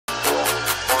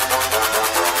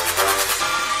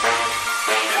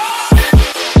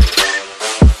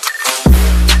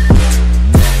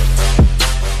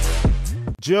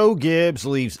Joe Gibbs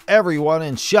leaves everyone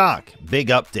in shock. Big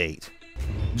update.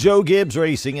 Joe Gibbs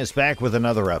Racing is back with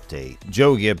another update.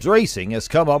 Joe Gibbs Racing has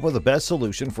come up with the best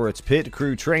solution for its pit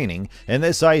crew training, and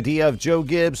this idea of Joe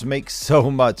Gibbs makes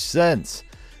so much sense.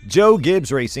 Joe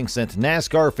Gibbs Racing sent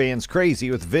NASCAR fans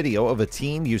crazy with video of a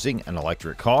team using an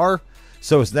electric car.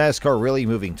 So is NASCAR really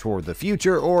moving toward the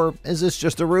future, or is this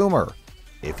just a rumor?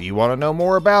 If you want to know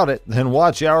more about it, then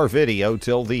watch our video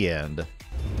till the end.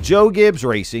 Joe Gibbs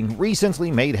Racing recently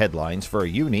made headlines for a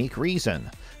unique reason.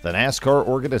 The NASCAR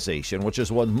organization, which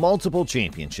has won multiple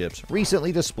championships,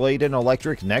 recently displayed an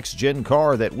electric next-gen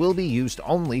car that will be used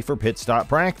only for pit stop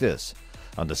practice.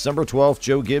 On December 12th,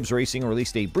 Joe Gibbs Racing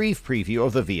released a brief preview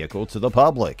of the vehicle to the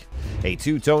public. A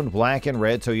two-toned black and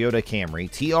red Toyota Camry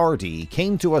TRD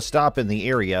came to a stop in the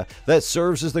area that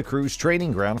serves as the crew's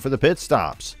training ground for the pit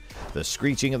stops. The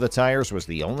screeching of the tires was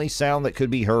the only sound that could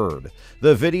be heard.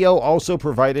 The video also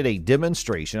provided a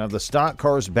demonstration of the stock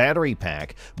car's battery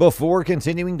pack before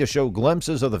continuing to show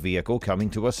glimpses of the vehicle coming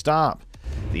to a stop.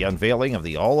 The unveiling of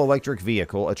the all-electric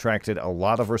vehicle attracted a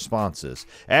lot of responses,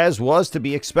 as was to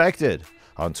be expected.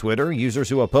 On Twitter, users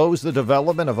who oppose the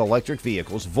development of electric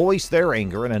vehicles voiced their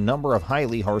anger in a number of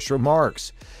highly harsh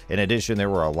remarks. In addition, there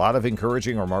were a lot of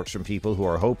encouraging remarks from people who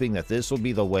are hoping that this will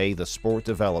be the way the sport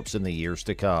develops in the years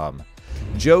to come.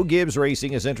 Joe Gibbs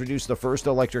Racing has introduced the first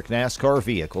electric NASCAR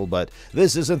vehicle, but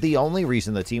this isn't the only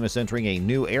reason the team is entering a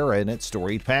new era in its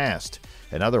storied past.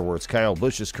 In other words, Kyle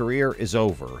Busch's career is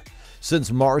over.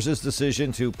 Since Mars's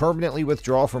decision to permanently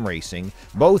withdraw from racing,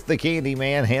 both the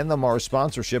Candyman and the Mars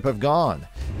sponsorship have gone,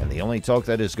 and the only talk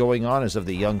that is going on is of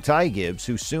the young Ty Gibbs,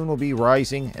 who soon will be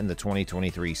rising in the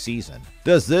 2023 season.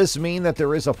 Does this mean that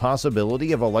there is a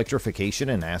possibility of electrification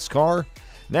in NASCAR?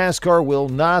 NASCAR will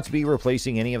not be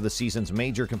replacing any of the season's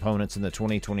major components in the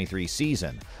 2023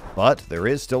 season, but there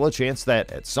is still a chance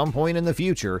that at some point in the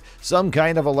future, some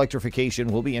kind of electrification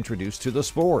will be introduced to the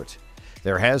sport.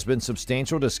 There has been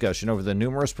substantial discussion over the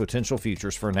numerous potential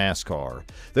futures for NASCAR.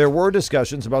 There were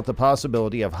discussions about the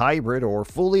possibility of hybrid or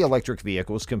fully electric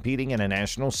vehicles competing in a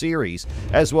national series,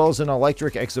 as well as an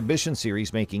electric exhibition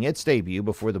series making its debut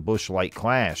before the Busch Light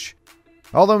Clash.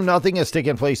 Although nothing has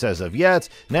taken place as of yet,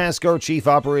 NASCAR Chief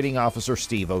Operating Officer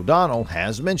Steve O'Donnell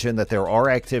has mentioned that there are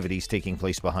activities taking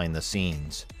place behind the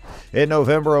scenes. In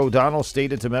November, O'Donnell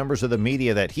stated to members of the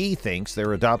media that he thinks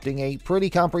they're adopting a pretty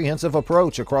comprehensive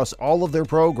approach across all of their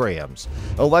programs.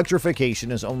 Electrification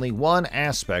is only one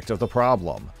aspect of the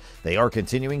problem. They are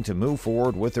continuing to move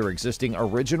forward with their existing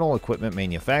original equipment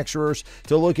manufacturers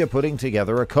to look at putting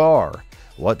together a car.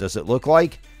 What does it look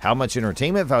like? How much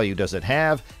entertainment value does it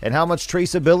have? And how much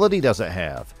traceability does it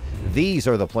have? These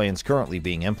are the plans currently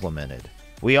being implemented.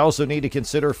 We also need to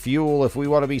consider fuel if we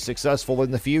want to be successful in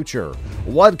the future.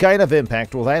 What kind of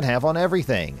impact will that have on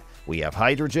everything? We have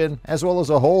hydrogen, as well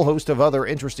as a whole host of other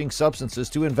interesting substances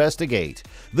to investigate.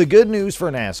 The good news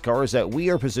for NASCAR is that we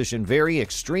are positioned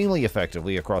extremely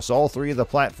effectively across all three of the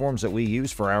platforms that we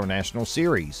use for our national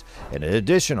series. And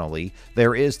additionally,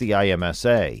 there is the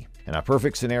IMSA. In a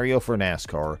perfect scenario for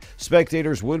NASCAR,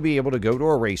 spectators would be able to go to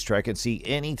a racetrack and see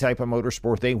any type of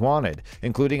motorsport they wanted,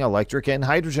 including electric and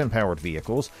hydrogen-powered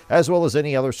vehicles, as well as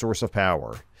any other source of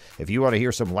power. If you want to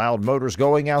hear some loud motors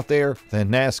going out there, then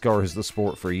NASCAR is the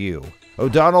sport for you.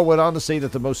 O'Donnell went on to say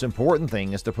that the most important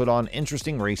thing is to put on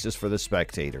interesting races for the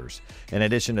spectators. In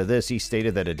addition to this, he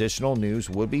stated that additional news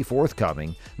would be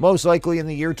forthcoming, most likely in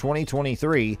the year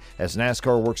 2023, as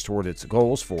NASCAR works toward its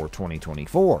goals for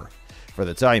 2024. For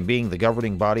the time being, the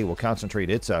governing body will concentrate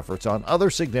its efforts on other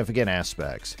significant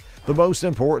aspects. The most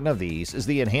important of these is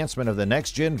the enhancement of the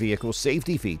next-gen vehicle's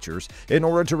safety features in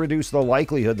order to reduce the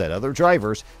likelihood that other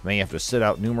drivers may have to sit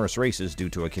out numerous races due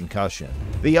to a concussion.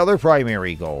 The other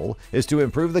primary goal is to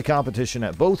improve the competition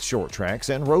at both short tracks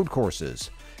and road courses.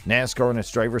 NASCAR and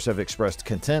its drivers have expressed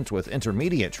content with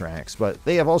intermediate tracks, but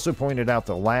they have also pointed out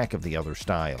the lack of the other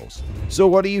styles. So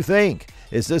what do you think?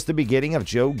 Is this the beginning of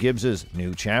Joe Gibbs's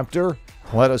new chapter?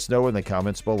 Let us know in the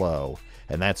comments below.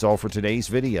 And that's all for today's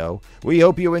video. We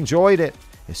hope you enjoyed it.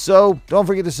 So, don't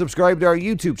forget to subscribe to our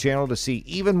YouTube channel to see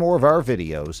even more of our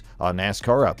videos on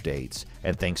NASCAR updates.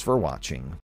 And thanks for watching.